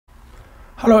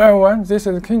Hello everyone, this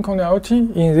is King Kong LT.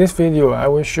 In this video, I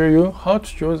will show you how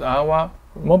to use our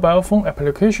mobile phone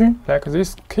application like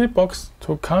this KBOX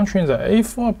to control the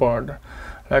A4 board.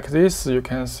 Like this, you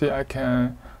can see I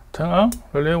can turn on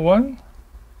relay 1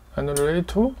 and relay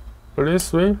 2, relay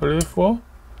 3, relay 4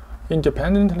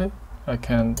 independently. I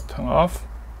can turn off.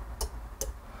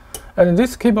 And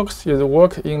this KBOX is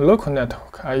work in local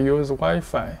network. I use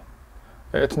Wi-Fi.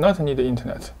 It not need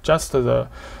internet, just the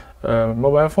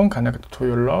mobile phone connect to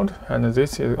your load, and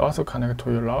this is also connected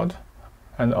to your load.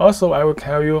 And also I will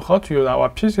tell you how to use our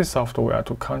PC software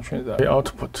to control the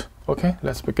output. Okay,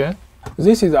 let's begin.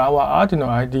 This is our Arduino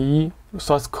IDE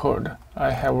source code.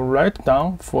 I have write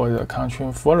down for the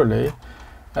control for relay,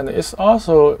 and it's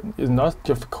also is not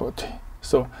difficult.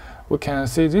 So we can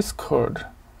see this code.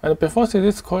 And before see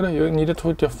this code, you need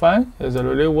to define the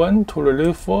relay 1 to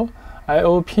relay 4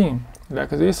 I/O pin.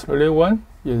 Like this, relay 1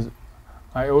 is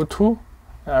IO2,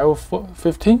 IO4,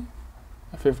 15,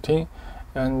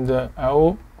 and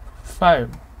IO5,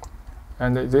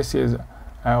 and this is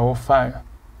IO5,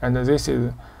 and this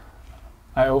is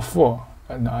IO4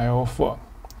 and IO4.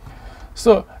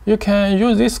 So you can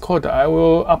use this code. I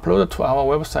will upload to our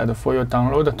website for your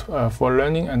download for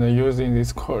learning and using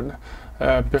this code.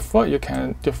 Before you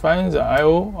can define the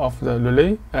IO of the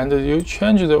relay, and you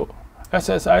change the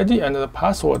SSID and the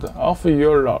password of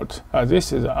your load.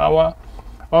 This is our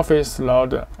office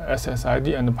load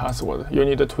SSID and password. You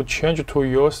need to change to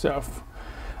yourself.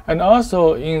 And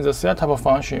also in the setup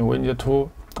function, we need to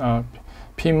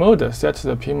pin mode. Set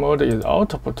the pin mode is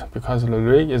output because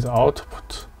relay is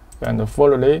output, and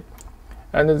for relay.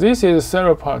 And this is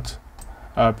serial part.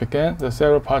 Begin the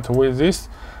serial part with this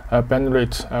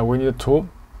bandwidth. We need to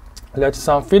let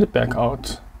some feedback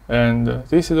out. And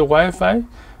this is the Wi-Fi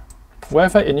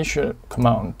initial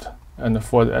command, and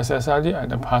for the SSID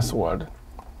and the password.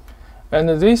 And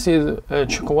this is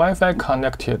check Wi-Fi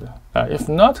connected. If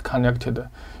not connected,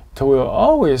 it will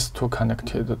always to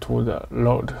connected to the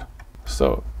load.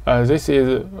 So this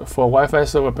is for Wi-Fi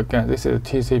server begin. This is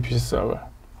TCP server.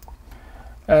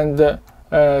 And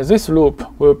this loop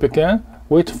will begin.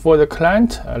 Wait for the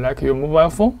client, like your mobile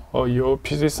phone or your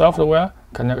PC software,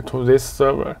 connect to this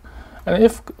server. And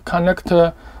if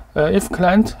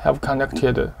client have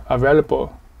connected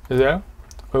available there,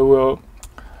 we will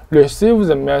receive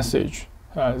the message.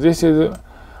 This is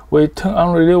we turn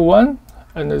on relay 1,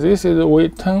 and this is we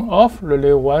turn off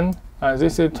relay 1, and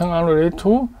this is turn on relay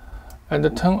 2, and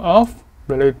turn off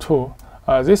relay 2.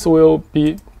 This will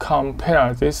be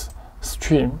compare this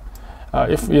stream.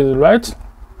 If it is right,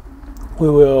 we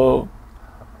will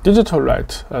digital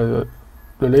write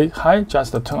relay high,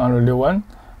 just turn on relay 1,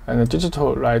 and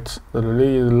digital write the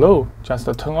relay is low,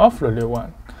 just turn off relay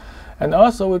 1. And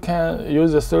also we can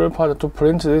use the serial port to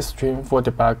print this stream for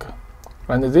debug.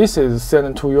 And this is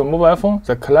sent to your mobile phone.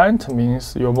 The client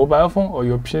means your mobile phone or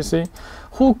your PC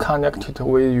who connected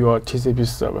with your TCP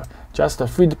server. Just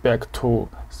feedback to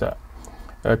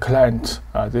the client.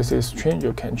 This is string.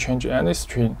 You can change any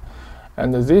string.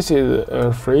 And this is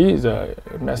free the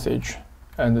message.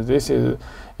 And this is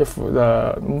if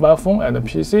the mobile phone and the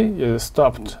PC is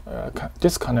stopped,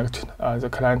 disconnected, the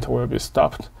client will be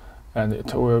stopped, and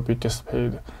it will be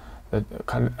displayed that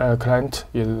client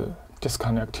is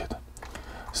disconnected.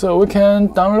 So we can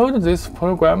download this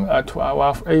program to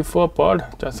our A4 board.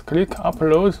 Just click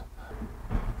upload.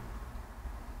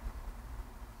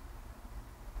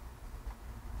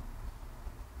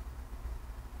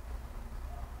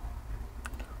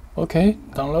 Okay,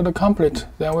 download complete.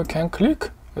 Then we can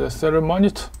click the serial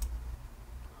monitor.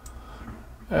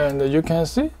 And you can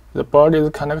see the board is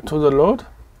connected to the load,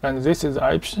 and this is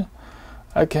IP.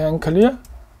 I can clear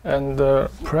and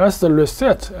press the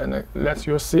reset, and let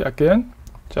you see again.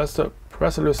 Just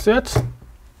press reset.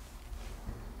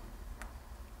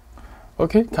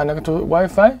 Okay, connect to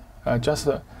Wi-Fi. Just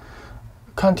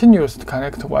continuous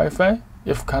connect to Wi-Fi.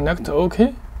 If connect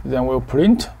OK, then we'll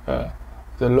print the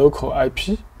local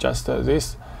IP. Just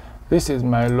this is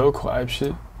my local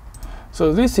IP.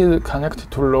 So this is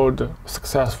connected to load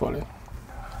successfully.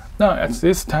 Now at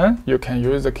this time, you can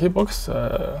use the KBOX.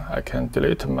 I can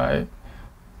delete my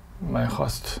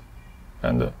host.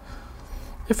 And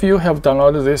if you have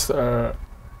downloaded this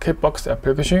KBOX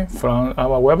application from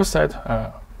our website,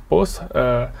 both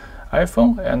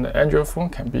iPhone and Android phone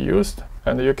can be used.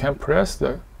 And you can press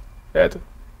the add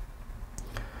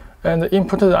and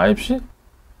input the IP.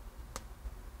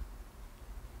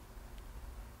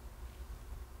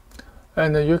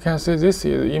 And you can see this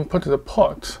is input the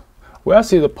port. Where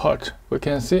see the port, we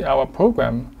can see our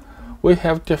program. We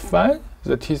have defined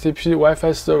the TCP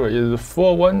Wi-Fi server is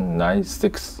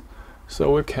 4196.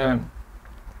 So we can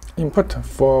input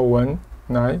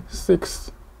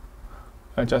 4196.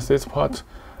 Just this port.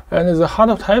 And the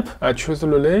hard type, I choose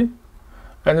relay.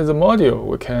 And the module,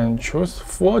 we can choose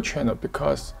 4 channel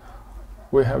because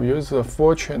we have used the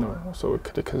 4 channel. So we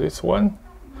click this one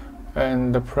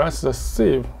and press the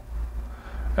save.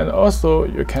 And also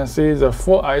you can see the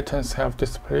 4 items have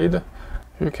displayed.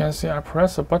 You can see I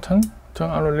press the button, turn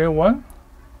on relay 1,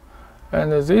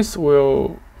 and this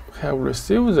will have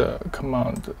received the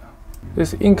command.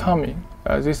 This incoming,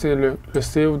 this is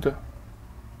received.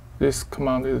 This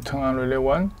command is turn on relay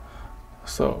 1.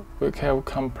 So we can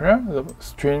compare the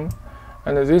string,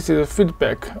 and this is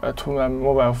feedback to my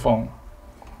mobile phone.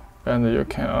 And you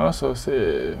can also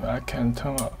see I can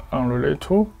turn on relay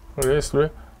 2, relay 3,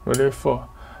 relay 4.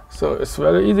 So it's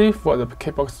very easy for the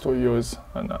KBOX to use,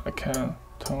 and I can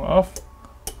turn off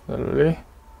the relay.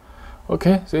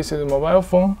 Okay, this is the mobile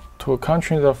phone to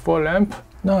control the 4 lamp.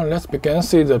 Now let's begin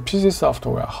see the PC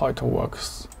software, how it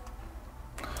works.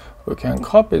 We can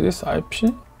copy this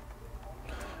IP,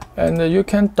 and you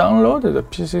can download the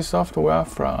PC software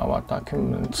from our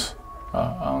document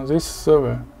on this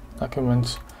server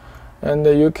document, and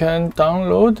you can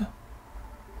download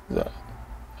the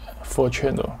 4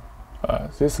 channel.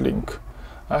 This link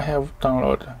I have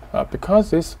downloaded because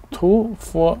this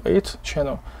 248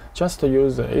 channel just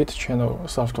use the 8 channel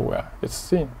software it's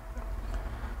seen.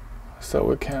 So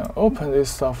we can open this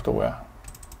software,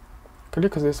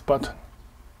 click this button,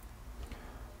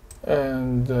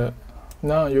 and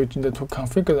now you need to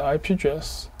configure the IP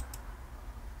address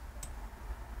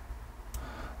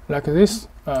like this.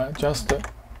 Just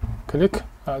click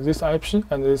this IP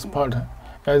and this port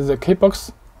as the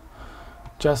KBOX.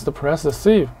 Just press the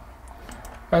save,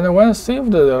 and when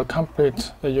saved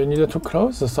complete, you need to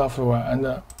close the software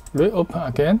and reopen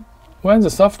again. When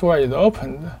the software is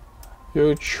opened,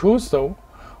 you choose the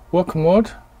work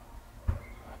mode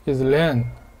is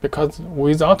LAN because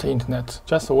without internet,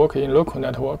 just work in local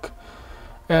network,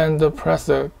 and press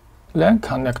the LAN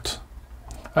connect.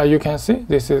 You can see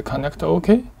this is connect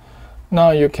OK.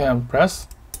 Now you can press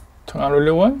turn on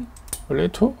relay 1, relay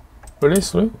 2, relay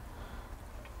 3,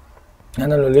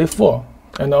 and relay 4.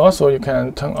 And also you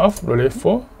can turn off relay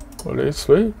 4, relay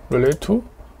 3, relay 2,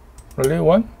 relay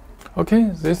 1.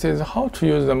 Okay, this is how to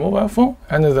use the mobile phone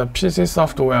and the PC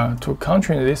software to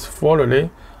control this 4 relay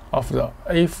of the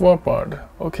A4 board.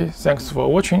 Okay, thanks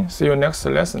for watching. See you next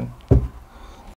lesson.